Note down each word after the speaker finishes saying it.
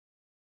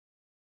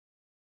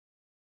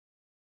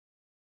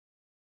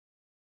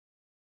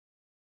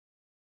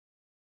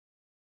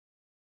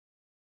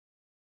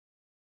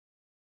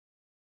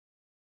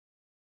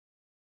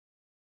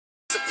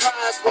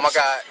Oh my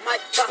God.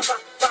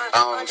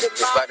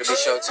 It's about to be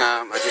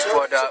showtime. I just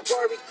pulled up,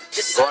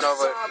 going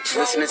over,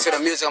 listening to the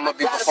music I'm gonna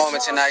be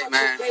performing tonight,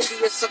 man.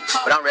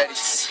 But I'm ready.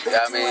 You know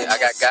what I mean? I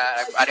got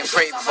God. I didn't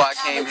pray before I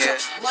came here.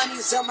 So,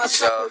 it's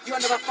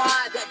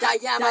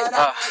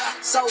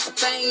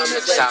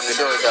time to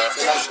do it though.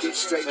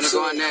 I'm gonna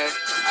go in there.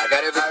 I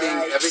got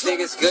everything. Everything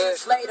is good.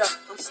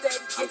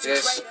 I'm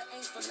just, you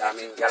know what I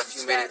mean? Got a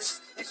few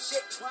minutes. I'm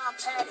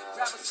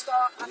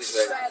just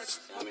ready.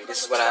 I mean,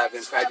 this is what I've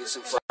been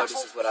practicing for. This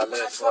is what I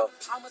live for.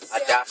 I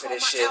die for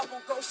this shit. And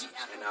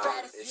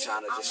it's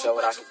trying to just show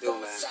what I can do,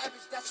 man.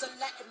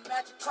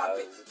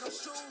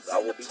 I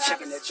will be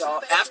checking at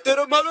y'all after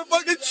the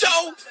motherfucking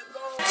show.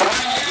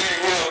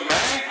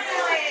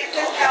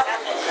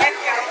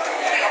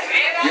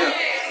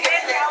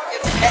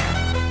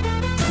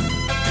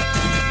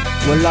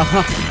 Well,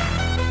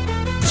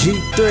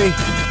 G3.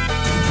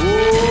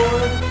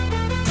 Boy.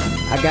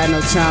 I got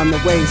no time to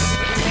waste,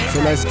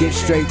 so let's get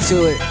straight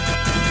to it.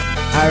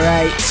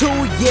 Alright, 2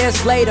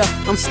 years later,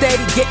 I'm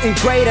steady getting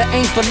greater.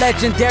 Aim for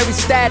legendary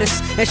status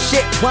and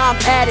shit while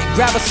I'm at it.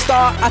 Grab a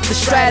star out the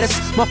stratus.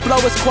 My flow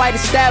is quite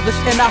established,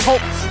 and I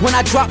hope when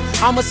I drop,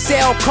 I'ma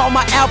sell. Call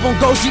my album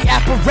Goji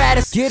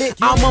Apparatus. Get it?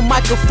 I'm a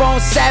microphone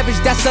savage,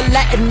 that's a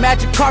Latin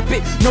magic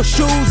carpet. No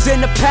shoes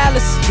in the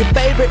palace. Your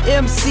favorite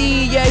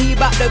MC, yeah, he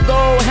bout to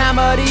go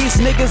hammer these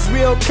niggas,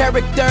 real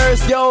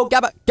characters. Yo,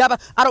 gabba, gabba,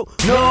 I don't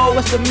know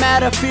what's the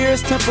matter. Fear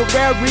is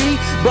temporary,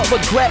 but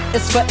regret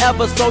is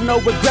forever. So no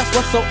regrets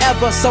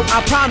whatsoever. So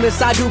I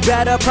promise I do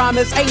better.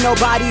 Promise ain't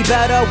nobody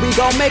better. We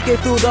gon' make it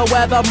through the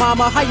weather,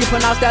 mama. How you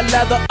pronounce that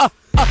leather?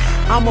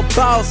 I'm a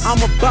boss,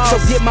 so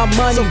get my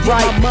money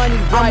right.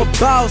 I'm a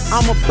boss,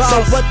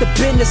 so what the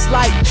business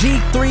like?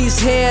 G3's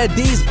here,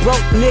 these broke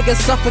niggas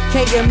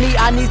suffocating me.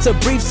 I need to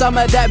breathe some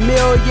of that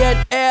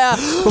millionaire.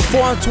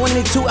 Before I'm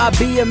 22, I'll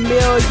be a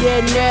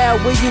millionaire.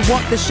 Where you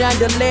want the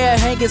chandelier?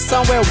 Hanging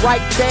somewhere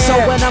right there. So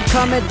when I'm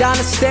coming down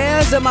the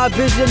stairs and my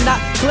vision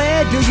not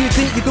clear, do you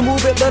think you can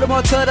move it a little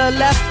more to the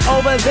left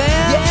over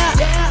there?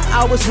 Yeah.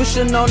 I was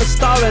wishing on a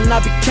star and I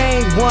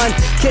became one.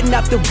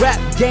 Kidnapped the rap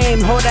game,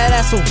 hold that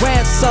ass a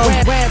ransom.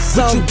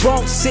 But you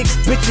broke 6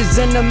 bitches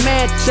in the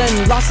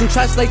mansion. Lost in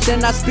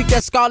translation, I speak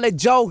that Scarlett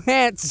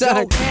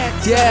Johansson.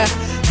 Yeah,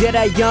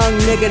 that young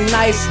nigga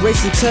nice.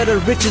 Racing to the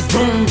riches,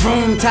 boom,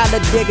 boom,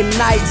 Talladega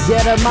Nights.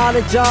 Yeah, the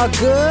mileage all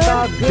good.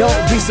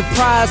 Don't be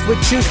surprised what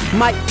you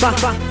might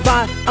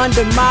find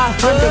under my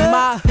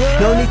hood.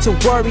 No need to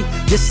worry,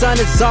 your son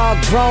is all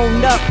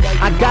grown up.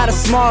 I got a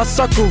small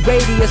circle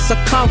radius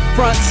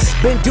circumference.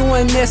 Been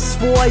doing this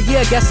for a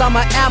year, guess I'm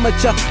an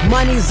amateur.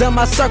 Money's in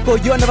my circle,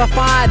 you'll never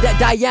find that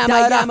diameter.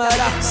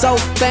 So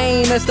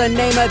fame is the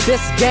name of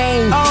this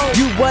game.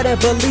 You wouldn't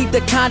believe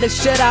the kind of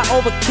shit I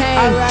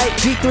overcame.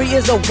 G3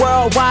 is a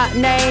worldwide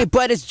name,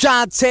 but it's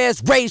John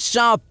Tez, Ray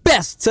Sean,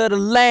 best to the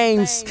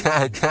lanes.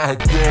 God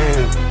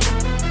damn.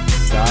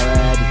 Sorry I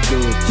had to do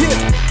it to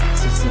him.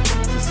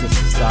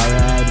 Sorry I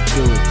had to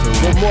do it to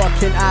him. What more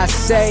can I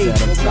say?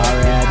 I'm sorry I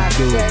had to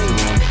do it to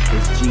him.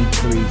 It's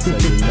G3, so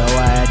you know I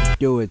had to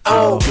do it to him.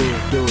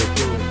 Do it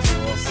to him.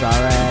 Sorry I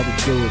had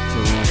to do it to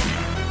him.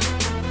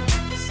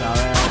 Sorry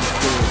I had to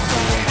do it to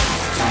him.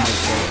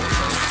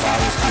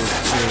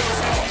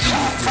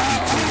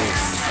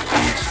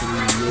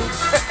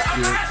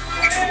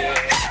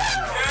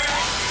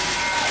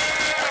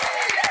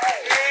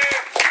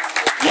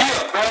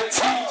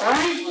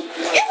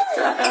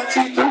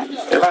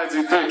 Everybody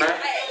G3, man.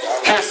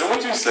 Kirsten,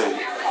 what you say?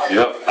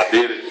 Yep, I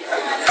did it.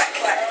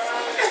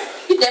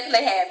 You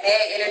definitely had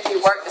mad energy,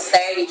 worked the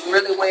stage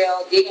really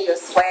well, digging your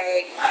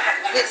swag,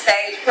 good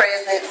stage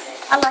presence.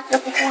 I like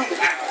your performance.